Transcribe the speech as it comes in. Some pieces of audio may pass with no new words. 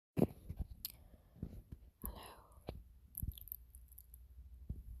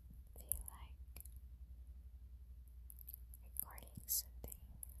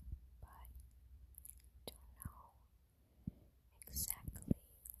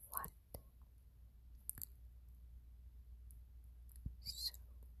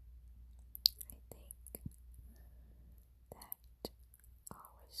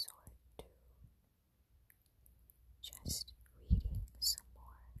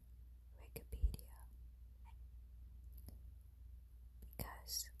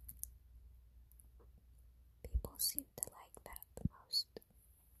seem to like that the most.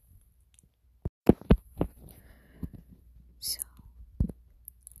 So,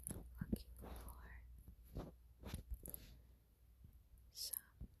 looking for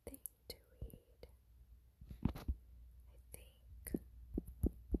something to read. I think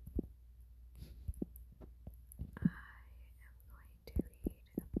I am going to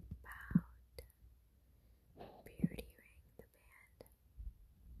read about Beardy Ring, the band.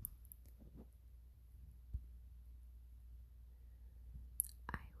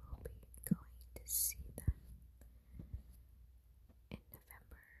 I will be going to see them in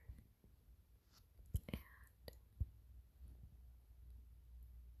November, and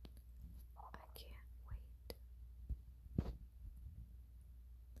I can't wait.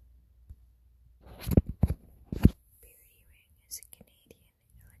 Beardy Ring is a Canadian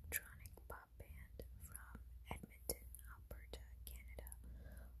electronic pop band from Edmonton, Alberta, Canada,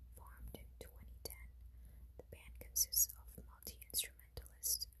 formed in 2010. The band consists of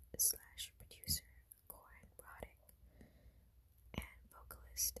multi-instrumentalist / producer Corin Broddick and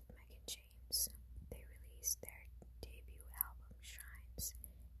vocalist Megan James. They released their debut album Shrines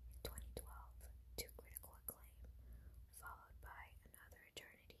in 2012 to critical acclaim, followed by Another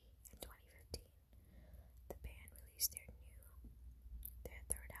Eternity in 2015. The band released their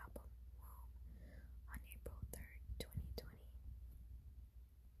third album, Womb, on April 3rd, 2020.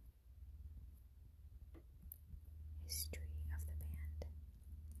 History of the band.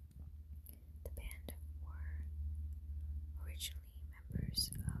 The band were originally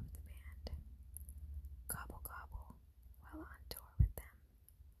members of the band Gobble Gobble. While on tour with them,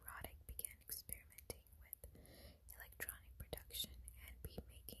 Roddick began experimenting with electronic production and beat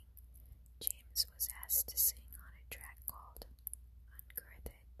making. James was asked to sing on a track called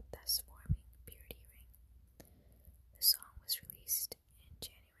Uncurthed, thus forming Beardy Ring. The song was released in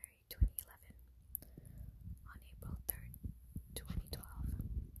January 2011. On April 3rd, 2012,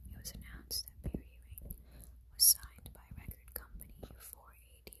 it was announced that Beardy Ring was signed by record company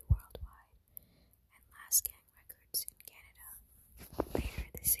 4AD Worldwide and Last Gang Records in Canada. Later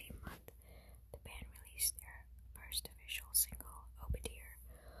the same month, the band released their first official single, Obadier,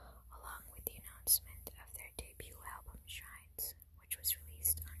 along with the announcement of their debut album, Shrines, which was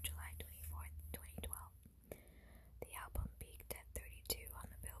released on July 24th, 2012. The album peaked at 32 on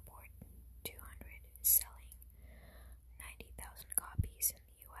the Billboard 200, selling 90,000 copies in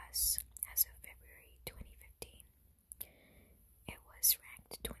the US as of February 2015. It was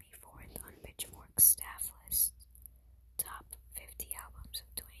ranked 24th on Pitchfork's staff list, top 50 albums of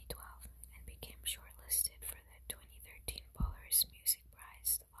 2012, and became shortlisted for the 2013 Polaris Music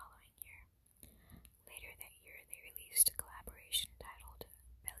Prize the following year. Later that year, they released a collaboration titled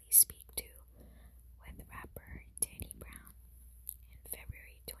Belly Speak 2 with rapper Danny Brown. In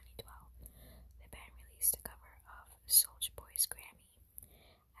February 2012, the band released a cover of Soulja Boy's Grammy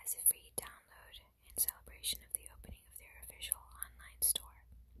as a free download in celebration of the opening of their official online store.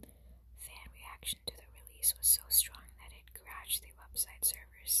 Fan reaction to the release was so strong that it crashed the website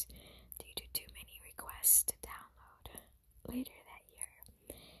servers due to too many requests to download. Later that year,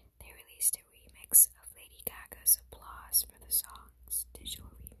 they released a remix of Lady Gaga's Applause for the Song's digital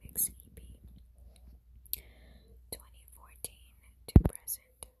remix EP. 2014 to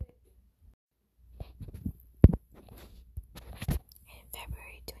present. In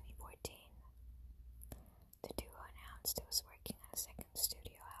February 2014, the duo announced it was working on a second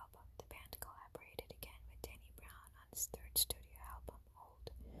studio album. The band collaborated again with Danny Brown on his third studio album,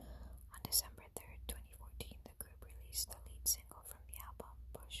 Old. On December 3rd, 2014, the group released the lead single from the album,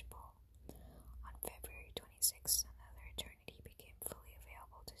 Push Pull. On February 26th, Another Eternity became fully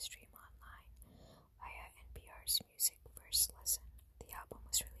available to stream online via NPR's Music First Listen. The album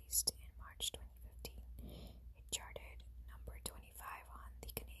was released in March 2015. It charted number 25 on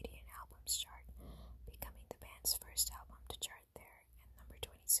the Canadian Albums Chart, becoming the band's first album to chart there, and number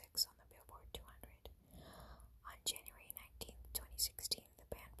 26 on the Billboard 200. On January 19th, 2016, the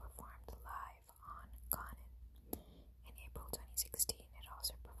band performed live on Conan. In April 2016, it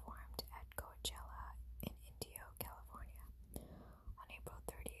also performed at Coachella in Indio, California. On April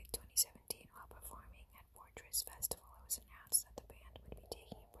 30th, 2017, while performing at Fortress Festival, it was announced that the band would be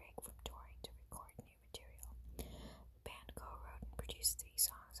taking a break from touring to record new material. The band co-wrote and produced 3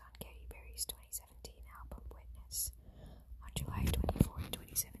 songs on Katy Perry's 2017 album Witness. On July 24th,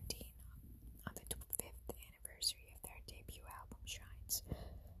 2017, on the 5th anniversary of their debut album Shrines,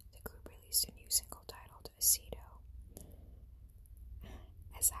 the group released a new single titled Aceto.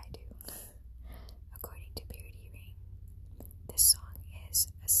 As I Do. According to Beardy Ring, this song is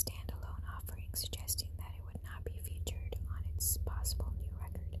a standalone offering, suggesting that it would not be featured on its possible new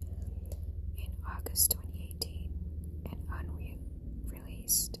record. In August 2018,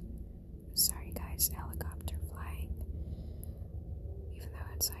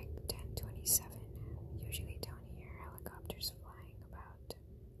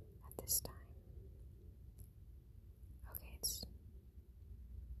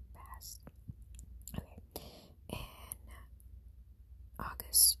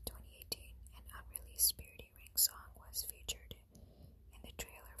 released Purity Ring song was featured in the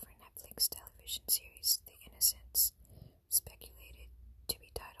trailer for Netflix television series The Innocents, speculated to be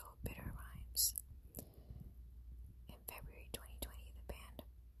titled Bitter Rhymes. In February 2020, the band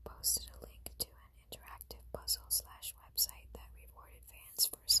posted a link to an interactive puzzle/website that rewarded fans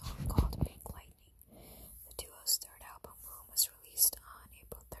for a song called Pink Lightning. The duo's third album, Room, was released on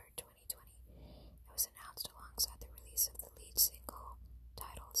April 3rd, 2020. It was announced alongside the release of the lead single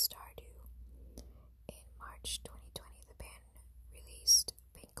titled Stardew. In March 2020, the band released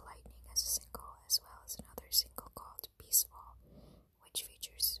Pink Lightning as a single, as well as another single called Peaceful, which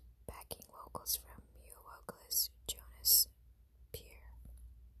features backing vocals from male vocalist Jonas Pierre.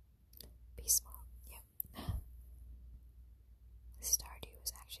 Peaceful, yep. Stardew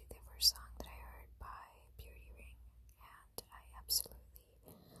was actually the first song that I heard by Purity Ring, and I absolutely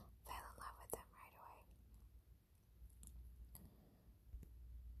fell in love with them right away.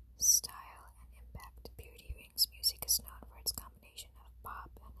 Style and impact. Purity Ring's music is known for its combination of pop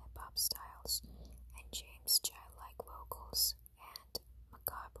and hip-hop styles, and James' childlike vocals and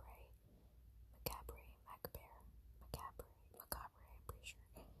macabre, I'm pretty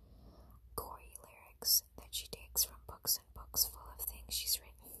sure, gory lyrics that she takes from books and books full of things she's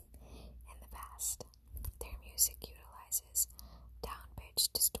written in the past. Their music utilizes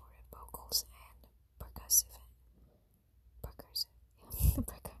down-pitched, distorted vocals and percussive and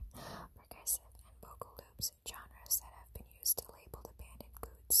vocal loops. Genres that have been used to label the band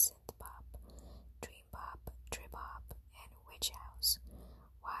include synth pop, dream pop, trip hop, and witch house,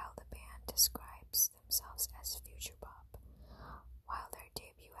 while the band describes themselves as future pop. While their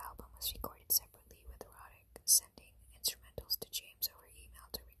debut album was recorded separately with Roddick sending instrumentals to James over email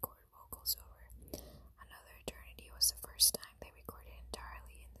to record vocals over, Another Eternity was the first time they recorded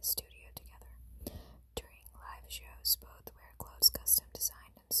entirely in the studio together. During live shows, both wear clothes custom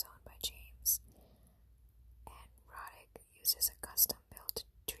designed and sewn by James, and Roddick uses a custom-built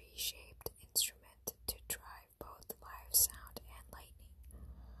tree-shaped instrument to drive both live sound and lightning.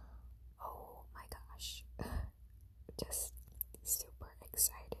 Oh my gosh. Just super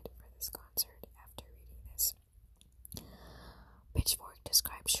excited for this concert after reading this. Pitchfork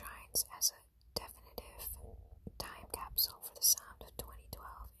describes Shrines as a definitive time capsule for the sound of 2012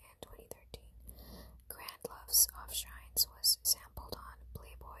 and 2013. Grand Loves of Shrines was sampled on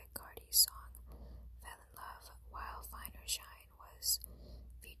Playboy Cardi's song Fell in Love, while Finer Shine was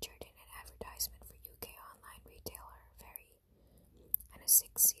featured in an advertisement for UK online retailer Very, and a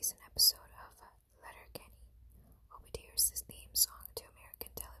 6th-season episode of Letterkenny. Obadiah's theme song to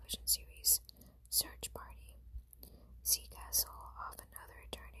American television series Search Party. Sea Castle of Another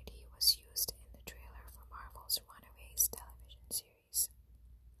Eternity was used in the trailer for Marvel's Runaways television series.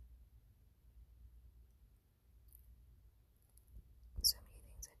 So many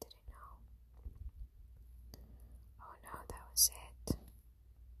things I didn't know. Oh no, that was it.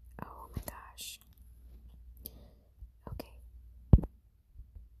 Oh my gosh.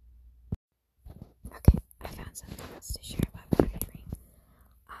 Okay, I found something else to share about Purity Ring.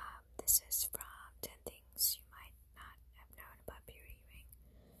 This is from 10 Things You Might Not Have Known About Purity Ring.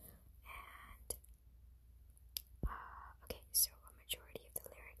 And, so a majority of the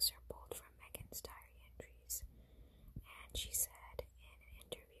lyrics are pulled from Megan's diary entries. And she said in an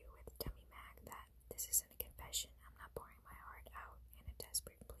interview with Dummy Mag that this isn't a confession. I'm not pouring my heart out in a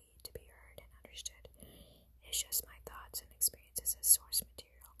desperate plea to be heard and understood. It's just my thoughts and experiences as source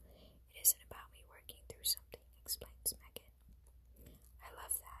material. It isn't about me working through something, explains Megan. I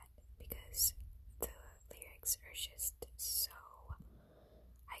love that because the lyrics are just so,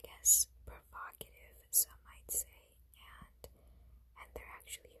 I guess, provocative, some might say, and they're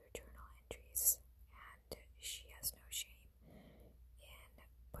actually her journal entries, and she has no shame in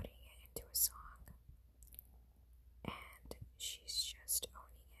putting it into a song, and she's just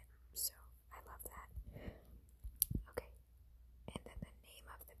owning it, so I love that. Okay, and then the name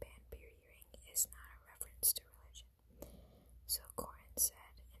of the band Purity Ring is not a reference to religion. So Corin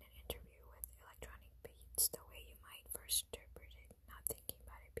said in an interview with Electronic Beats, the way you might first interpret it, not thinking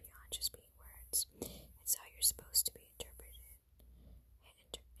about it beyond just being words. It's how you're supposed to be interpreted.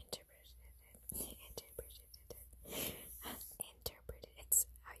 It's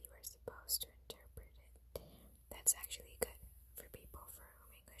how you are supposed to interpret it. That's actually good for people for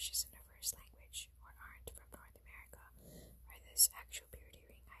whom English isn't a first language or aren't from North America, where this actual Purity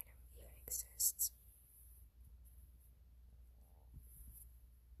Ring item even exists.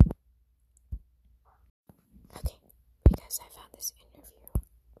 Okay, because I found this interview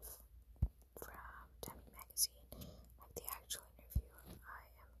from Dummy Magazine, like the actual interview, I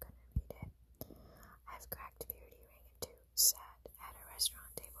am gonna read it. I've cracked Purity Ring in two, sat at a restaurant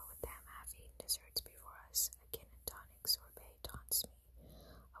table with them, half eaten desserts before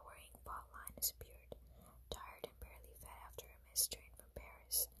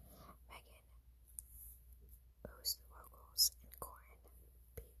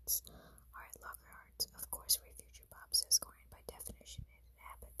hearts are at loggerhearts. Of course, where future pop says Corin, by definition, it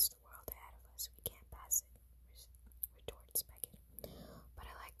inhabits the world ahead of us. We can't pass it, retorts Megan.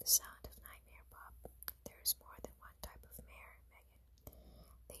 But I like the sound of nightmare pop. There is more than one type of mare, Megan.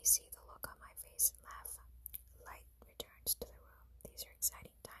 They see the look on my face and laugh. Light returns to the room. These are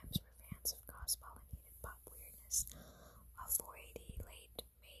exciting times for fans of cross-pollinated pop weirdness. While 480 late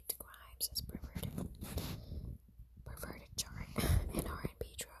made Grimes as perverted chart and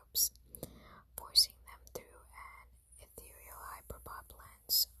R&B tropes, forcing them through an ethereal hyperpop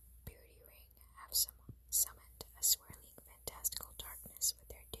lens. Beauty Ring have summoned a swirling fantastical darkness with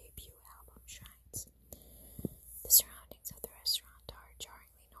their debut album Shrines. The surroundings of the restaurant are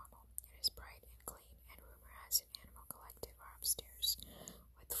jarringly normal. It is bright and clean, and rumor has it Animal Collective are upstairs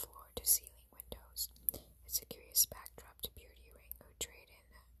with floor-to-ceiling windows. It's a curious backdrop to Beauty Ring, who trade in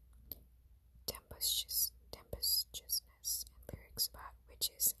tempestuousness and lyrics about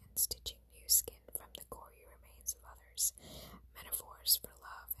witches and stitching new skin from the gory remains of others, metaphors for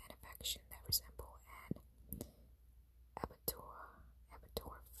love and affection that resemble an abattoir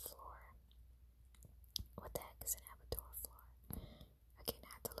floor. What the heck is an abattoir floor? Again, I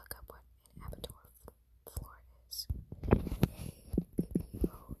had to look up what an abattoir floor is.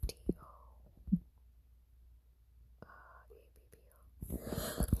 A-B-B-O-T-O.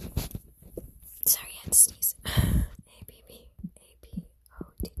 Sorry, I had to sneeze.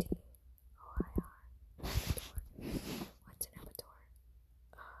 A-B-B-A-B-O-T-T-O-I-R. What's an abattoir?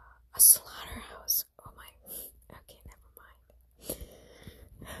 A slaughterhouse. Oh my. Okay, never mind.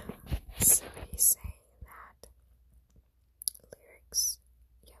 So he's saying that lyrics,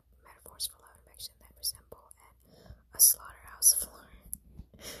 metaphors for love and affection that resemble a slaughterhouse floor.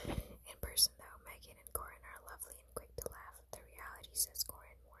 In person, though, Megan and Corin are lovely and quick to laugh. The reality, says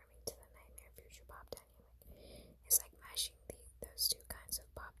Corin, warming to the nightmare future pop dynamic, is like mashing those two kinds of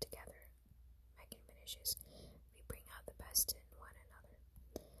pop together. Megan finishes, we bring out the best in one another.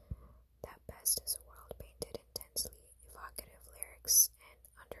 That best is a world painted intensely evocative lyrics and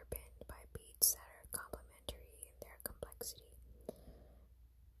underpinned by beats that are complementary in their complexity.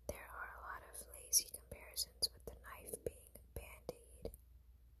 There are a lot of lazy comparisons with the knife being band-aid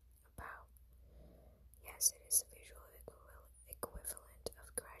about. Yes, it is the visual equivalent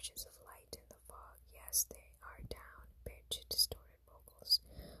of crashes of light in the fog. Yes, they are down-pitched, distorted vocals,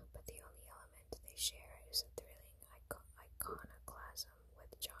 but the only element they share is a thrilling iconoclasm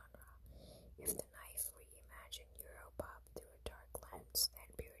with genre. If the knife reimagined Europop through a dark lens, then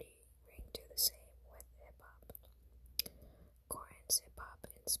Beauty Ring do the same with hip-hop. Corin's hip-hop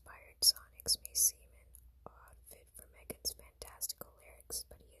inspired sonics may seem an odd fit for Megan's fantastical lyrics,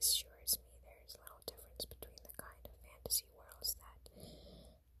 but he assures me there is little difference between the kind of fantasy worlds that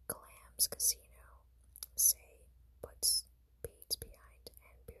Glam's Casino, say, puts beads behind,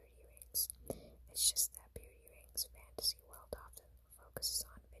 and Beauty Rings. It's just that Beauty Ring's fantasy world often focuses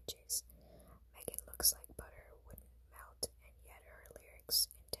on bitches. Megan looks like butter wouldn't melt, and yet her lyrics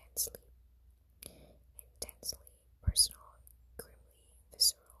intensely personal, grimly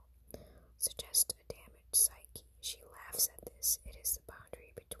visceral, suggest a damaged psyche. She laughs at this. It is the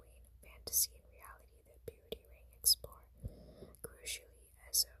boundary between fantasy and reality that Beauty Ring explore. Crucially,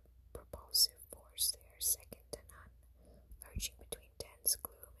 as a propulsive force, they are second to none, lurching between dense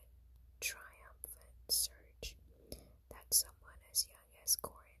gloom and triumphant surge. That someone as young as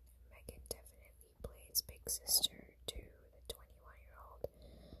Corin, Megan definitely plays big sister to the 21-year-old,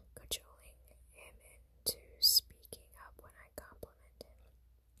 cajoling him into speaking up when I compliment him.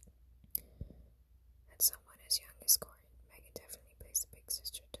 That someone as young as Corin, Megan definitely plays the big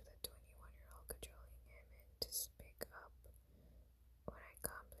sister to the 21-year-old, cajoling him into speak up when I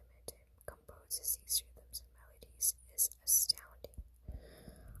compliment him, composes these rhythms and melodies is astounding.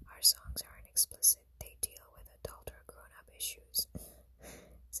 Our songs aren't explicit, they deal with adult or grown-up issues,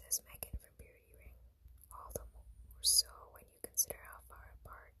 says Megan from Beauty Ring. All the more so when you consider how far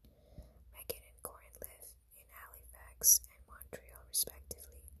apart Megan and Corin live in Halifax and Montreal,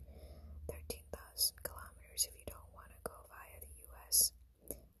 respectively. 13,000 kilometers if you don't want to go via the US.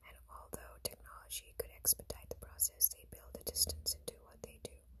 And although technology could expedite the process, they build a distance into what they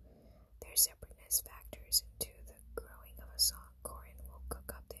do. Their separateness factors into the growing of a song. Corin will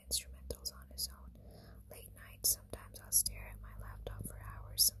cook up the instrumentals on his own. Late nights, sometimes I'll stare at my laptop for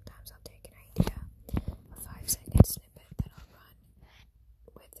hours, sometimes I'll take an idea, a 5-second snippet that I'll run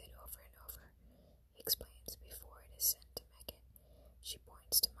with it over and over, he explains before it is sent to Megan. She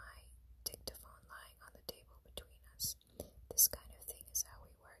points to my dictaphone lying on the table between us. This kind of thing is how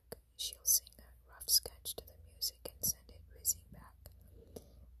we work. She'll sing a rough sketch to the music and send it whizzing back.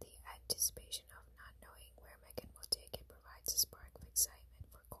 The anticipation of not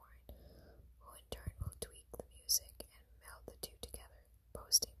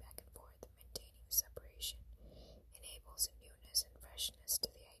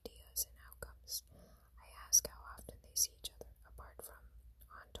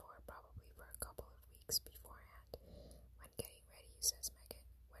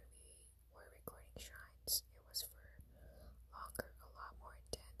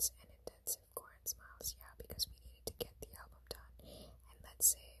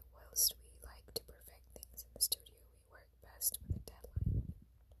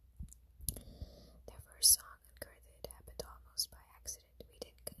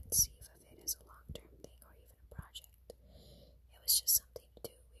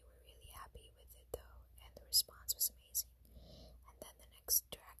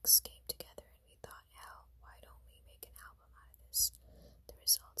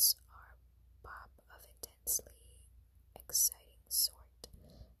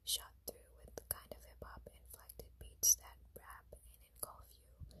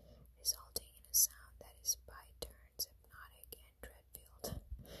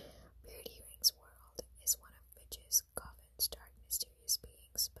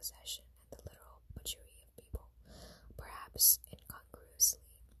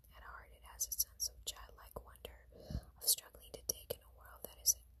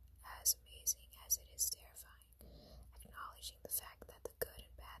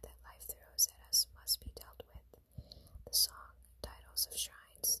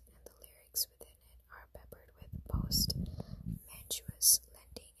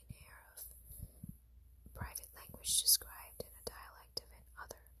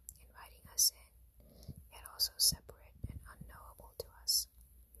also separate and unknowable to us.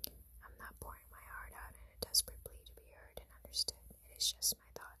 I'm not pouring my heart out in a desperate plea to be heard and understood. It is just my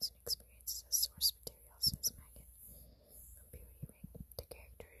thoughts and experiences as source material, says Megan. From Beauty Ring, the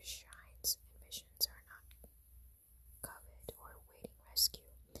characters' shrines and missions are not covet or waiting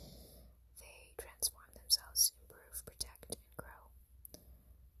rescue. They transform themselves, improve, protect, and grow.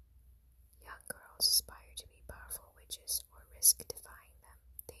 Young girls aspire to be powerful witches or risk defying them.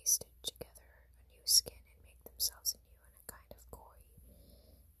 They stitch together a new skin and make themselves anew in a kind of coy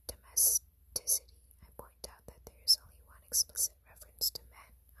domesticity. I point out that there is only one explicit reference to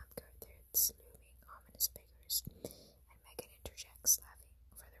men on Gertrude's looming ominous figures, and Megan interjects, laughing.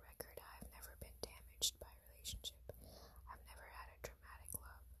 For the record, I have never been damaged by a relationship. I've never had a dramatic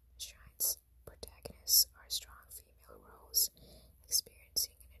love. Shrine's protagonists are strong female roles,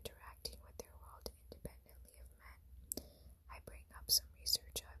 experiencing and interacting with their world independently of men. I bring up some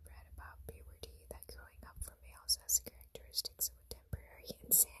research I've read about puberty, that growing up for males has the characteristics of a temporary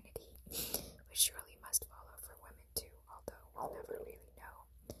insanity, which surely must follow for women too, although we'll never really know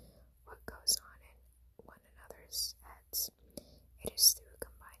what goes on in one another's heads. It is through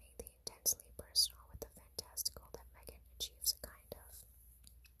combining the intensely personal with the fantastical that Megan achieves a kind of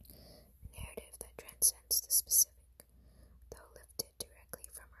narrative that transcends the specific. Though lifted directly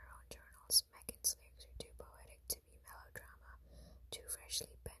from her own journals, Megan's lyrics are too poetic to be melodrama, too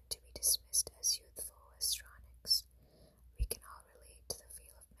freshly penned to be dismissed as youthful histrionics. We can all relate to the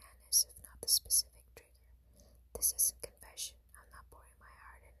feel of madness, if not the specific trigger. This isn't confession. I'm not pouring my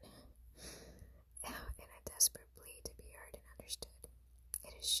heart in a desperate plea to be heard and understood.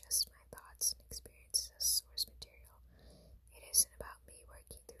 It is just my thoughts and experiences as source material. It isn't about me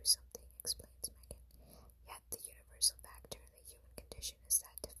working through something, explains Megan. Yet the universal factor in the human condition is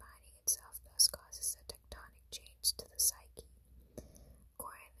that defining itself thus causes a tectonic change to the psyche.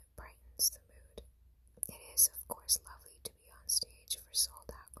 Corin brightens the mood. It is, of course, lovely to be on stage for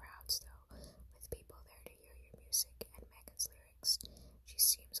sold-out crowds, though, with people there to hear your music and Megan's lyrics. She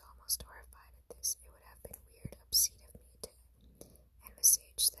seems almost horrified at this. It would have been weird, obscene of me to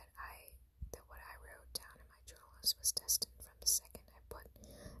envisage that what I wrote down in my journals was destined from the second I put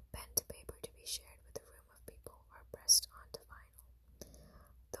pen to paper to be shared with a room of people or pressed onto vinyl.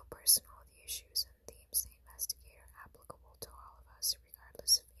 Though personal, the issues and themes they investigate are applicable to all of us,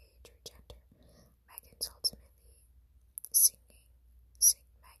 regardless of age or gender. Megan's ultimately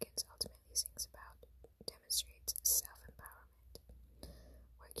sings about, demonstrates self-empowerment.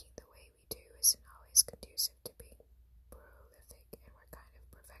 Working the way we do isn't always conducive to being prolific, and we're kind of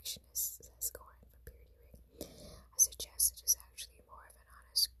perfectionists, says Corin from Beauty Ring. I suggest it is actually more of an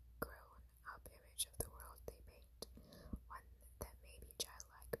honest, grown-up image of the world they paint, one that may be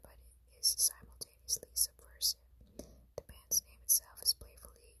childlike, but it is simultaneously subversive. The band's name itself is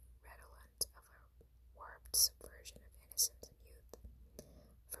playfully redolent of a warped subversion of innocence and youth.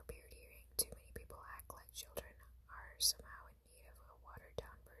 For Beauty Ring, too many people act like children are somehow in need of a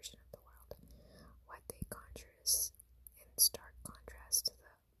watered-down version of the world. What they conjure is in stark contrast to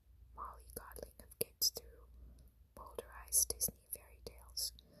the mollycoddling of kids through bowdlerized Disney fairy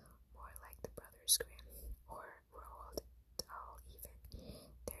tales, more like the Brothers Grimm or Roald Dahl even.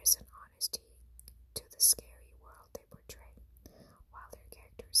 There is an honesty to the scary world they portray. While their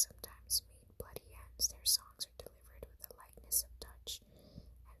characters sometimes meet bloody ends, their songs are delivered with a lightness of touch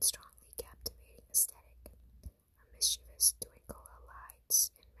and strongly captivating aesthetic. A mischievous twinkle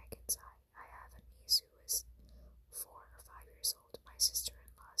alights in Megan's eye. I have a niece who is 4 or 5 years old. My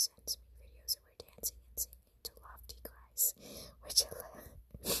sister-in-law sends me videos of her dancing and singing to lofty cries, which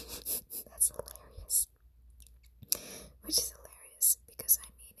that's hilarious. Which is hilarious because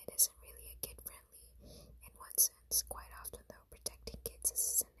it isn't really a kid-friendly in one sense. Quite often, though, protecting kids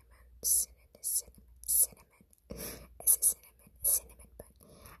is a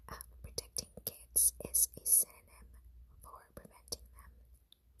protecting kids is a synonym for preventing them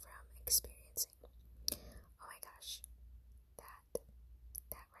from experiencing. Oh my gosh, that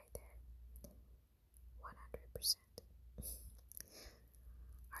right there, 100%.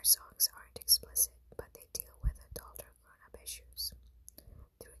 Our songs aren't explicit, but they deal with adult or grown-up issues.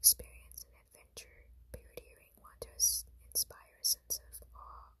 Through experience and adventure, Beauty Ring want to inspire a sense of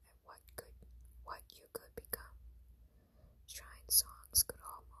awe at what you could become. Shrine songs could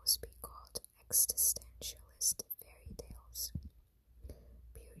almost be called existential